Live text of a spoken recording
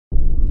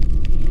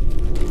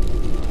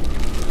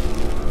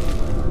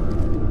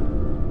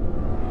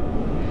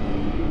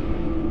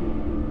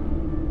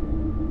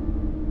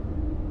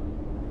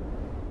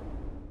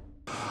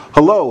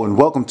Hello and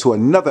welcome to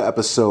another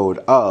episode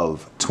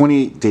of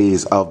 28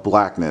 Days of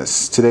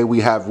Blackness. Today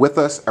we have with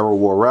us Errol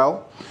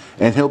Worrell,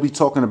 and he'll be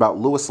talking about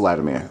Lewis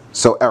Latimer.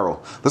 So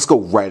Errol, let's go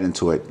right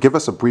into it. Give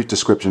us a brief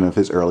description of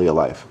his earlier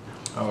life.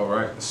 All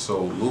right,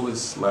 so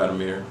Lewis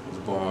Latimer was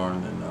born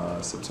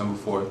in September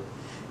 4th,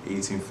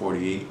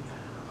 1848.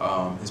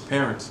 His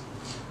parents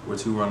were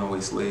two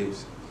runaway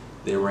slaves.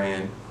 They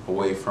ran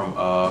away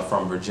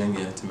from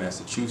Virginia to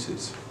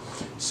Massachusetts.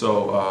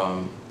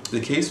 So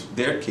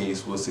their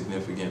case was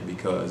significant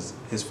because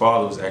his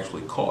father was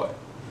actually caught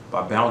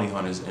by bounty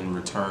hunters and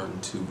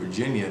returned to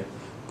Virginia.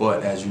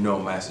 But as you know,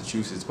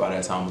 Massachusetts by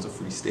that time was a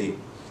free state.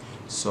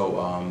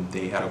 So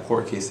they had a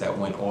court case that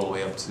went all the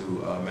way up to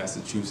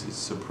Massachusetts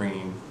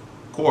Supreme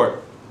Court,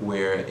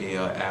 where a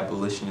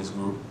abolitionist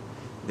group,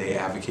 they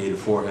advocated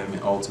for him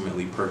and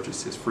ultimately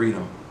purchased his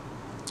freedom.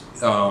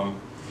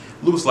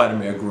 Lewis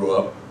Latimer grew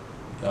up.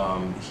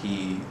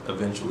 He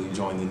eventually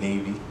joined the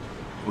Navy,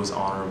 was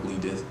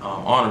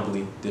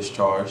honorably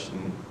discharged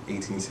in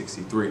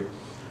 1863.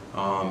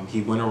 He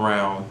went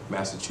around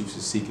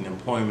Massachusetts seeking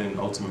employment and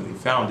ultimately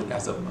found it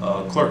as a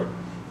clerk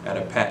at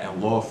a patent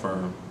law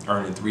firm,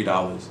 earning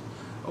 $3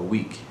 a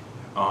week.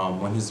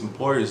 When his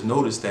employers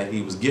noticed that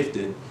he was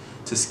gifted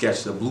to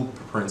sketch the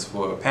blueprints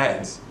for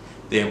patents,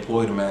 they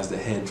employed him as the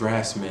head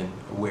draftsman,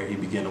 where he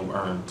began to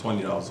earn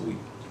 $20 a week.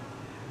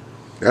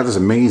 That is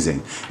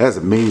amazing. That is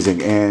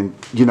amazing. And,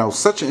 you know,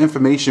 such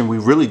information we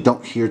really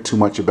don't hear too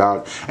much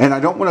about. And I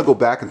don't want to go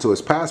back into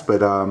his past, but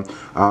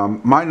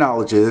my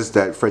knowledge is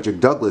that Frederick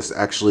Douglass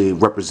actually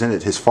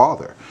represented his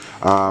father.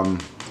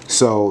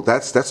 So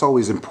that's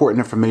always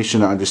important information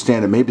to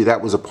understand. And maybe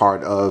that was a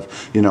part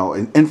of, you know,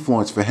 an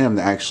influence for him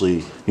to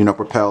actually, you know,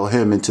 propel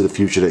him into the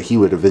future that he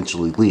would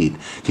eventually lead.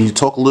 Can you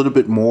talk a little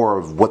bit more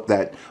of what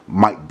that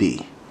might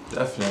be?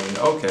 Definitely.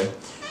 Okay.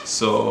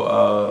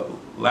 So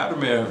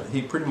Latimer,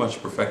 he pretty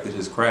much perfected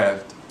his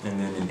craft, and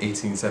then in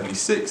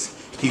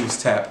 1876 he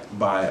was tapped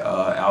by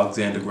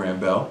Alexander Graham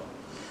Bell,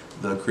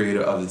 the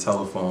creator of the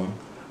telephone,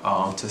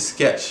 to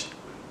sketch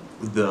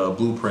the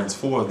blueprints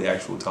for the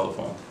actual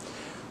telephone.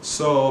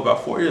 So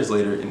about 4 years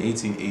later, in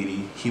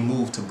 1880, he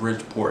moved to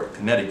Bridgeport,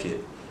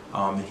 Connecticut.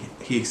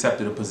 He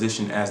accepted a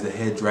position as the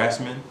head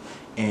draftsman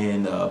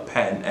and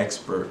patent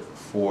expert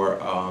for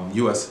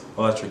U.S.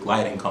 Electric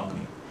Lighting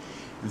Company.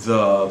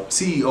 The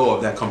CEO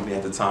of that company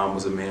at the time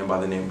was a man by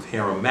the name of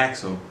Hiram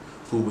Maxim,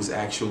 who was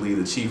actually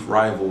the chief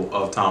rival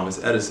of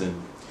Thomas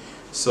Edison.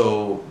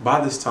 So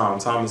by this time,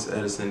 Thomas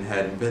Edison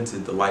had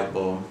invented the light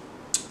bulb,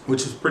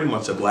 which was pretty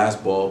much a glass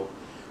bulb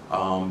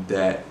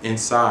that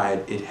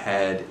inside it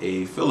had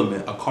a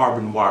filament, a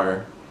carbon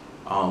wire,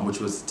 which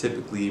was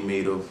typically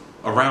made of,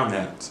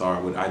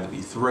 would either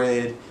be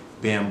thread,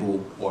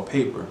 bamboo, or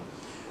paper.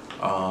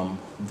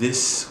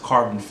 This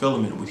carbon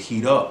filament would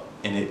heat up,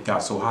 and it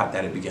got so hot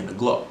that it began to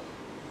glow.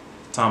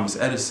 Thomas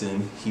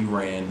Edison, he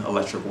ran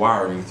electric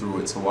wiring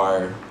through it to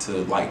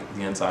light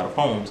the inside of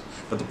homes,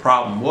 but the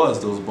problem was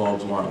those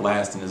bulbs weren't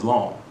lasting as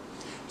long.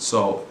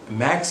 So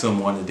Maxim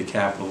wanted to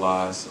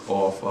capitalize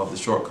off of the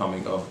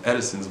shortcoming of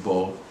Edison's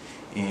bulb,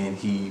 and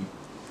he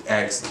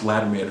asked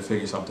Latimer to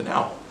figure something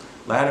out.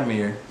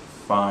 Latimer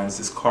finds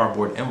this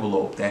cardboard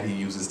envelope that he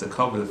uses to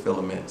cover the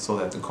filament so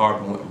that the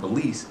carbon wouldn't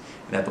release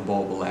and that the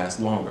bulb will last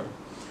longer.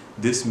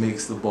 This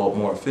makes the bulb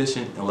more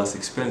efficient and less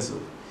expensive,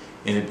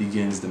 and it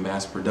begins the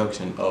mass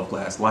production of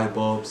glass light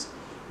bulbs,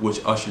 which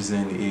ushers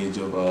in the age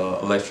of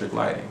electric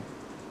lighting.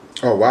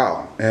 Oh,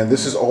 wow. And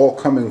this is all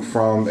coming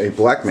from a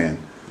black man.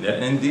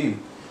 Yeah, indeed.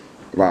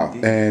 Wow.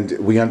 And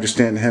we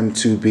understand him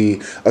to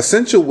be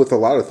essential with a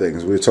lot of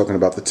things. We were talking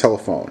about the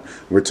telephone.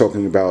 We're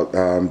talking about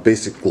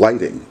basic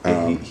lighting.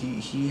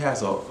 He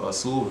has a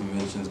slew of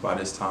inventions by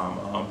this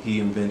time. He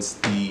invents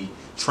the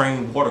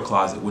train water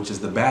closet, which is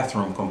the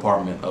bathroom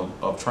compartment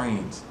of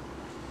trains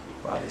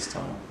by this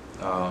time.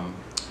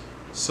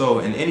 So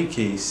in any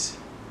case,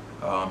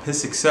 his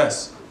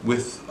success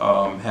with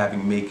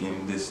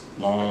making this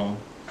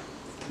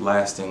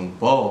long-lasting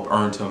bulb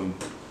earned him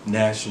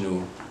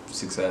national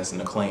success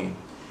and acclaim.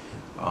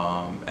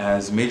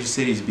 As major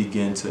cities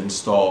begin to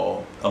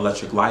install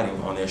electric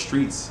lighting on their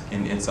streets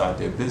and inside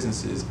their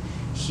businesses,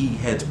 he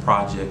heads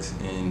projects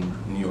in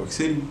New York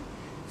City,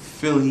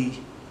 Philly,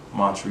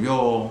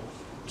 Montreal,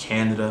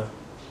 Canada,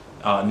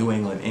 New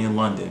England, and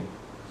London.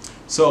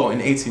 So in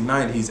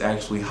 1890, he's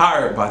actually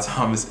hired by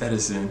Thomas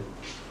Edison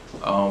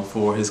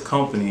for his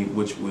company,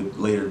 which would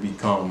later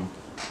become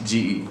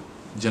GE,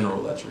 General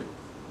Electric.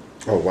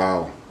 Oh,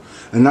 wow.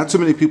 And not too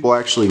many people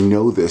actually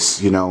know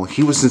this. You know,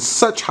 he was in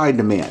such high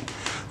demand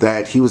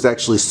that he was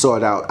actually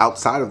sought out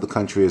outside of the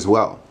country as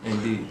well.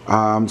 Indeed.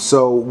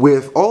 So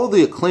with all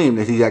the acclaim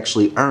that he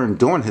actually earned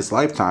during his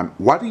lifetime,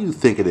 why do you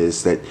think it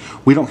is that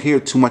we don't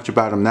hear too much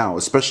about him now,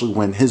 especially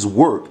when his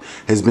work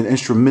has been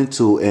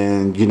instrumental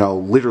in, you know,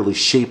 literally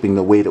shaping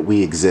the way that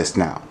we exist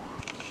now?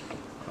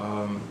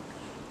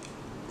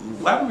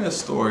 Latimer's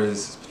story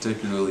is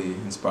particularly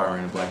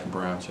inspiring to black and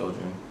brown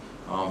children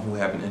who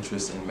have an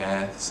interest in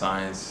math,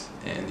 science,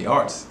 and the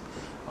arts.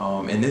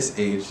 In this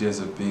age, there's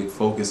a big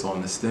focus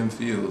on the STEM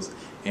fields,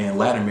 and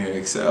Latimer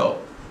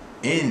excelled.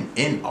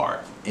 in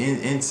art,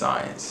 in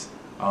science.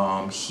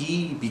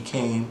 He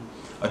became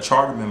a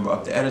charter member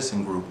of the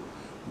Edison Group,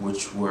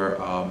 which were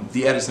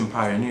the Edison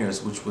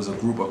Pioneers, which was a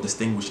group of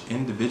distinguished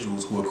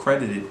individuals who were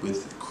credited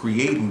with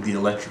creating the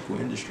electrical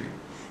industry.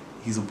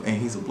 He's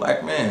a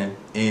black man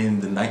in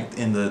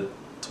the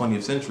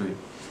 20th century.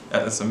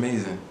 That's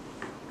amazing.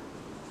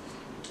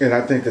 And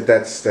I think that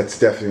that's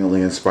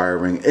definitely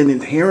inspiring. And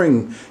in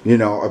hearing,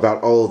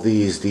 about all of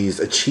these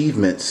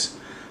achievements,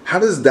 how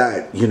does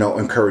that,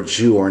 encourage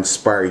you or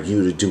inspire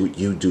you to do what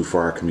you do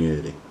for our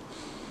community?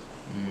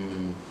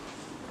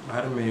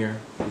 Latimer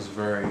was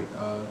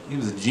he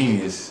was a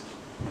genius,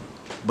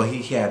 but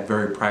he had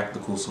very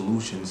practical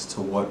solutions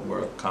to what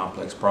were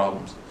complex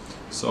problems.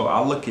 So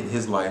I look at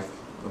his life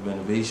of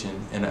innovation,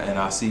 and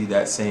I see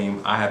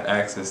I have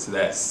access to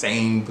that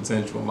same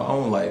potential in my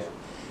own life.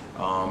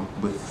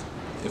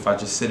 If I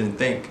just sit and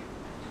think,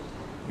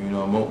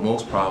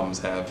 most problems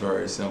have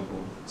very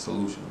simple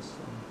solutions.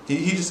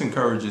 He just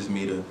encourages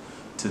me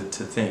to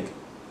think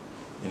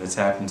and to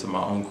tap into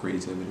my own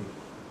creativity.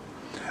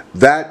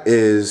 That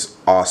is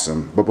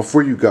awesome. But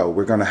before you go,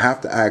 we're going to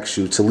have to ask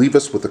you to leave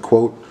us with a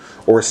quote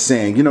or a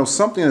saying,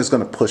 something that's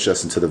going to push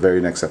us into the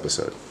very next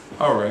episode.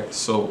 All right.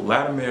 So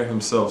Latimer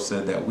himself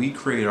said that we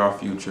create our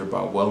future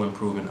by well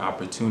improving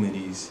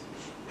opportunities,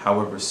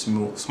 however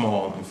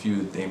small and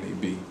few they may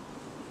be.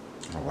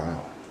 Oh,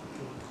 wow.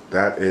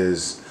 That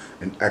is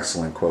an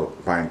excellent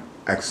quote by an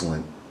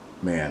excellent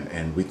man.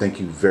 And we thank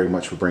you very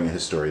much for bringing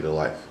his story to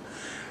life.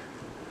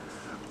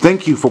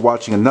 Thank you for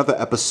watching another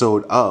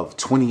episode of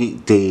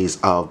 28 Days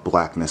of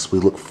Blackness. We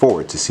look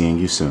forward to seeing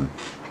you soon.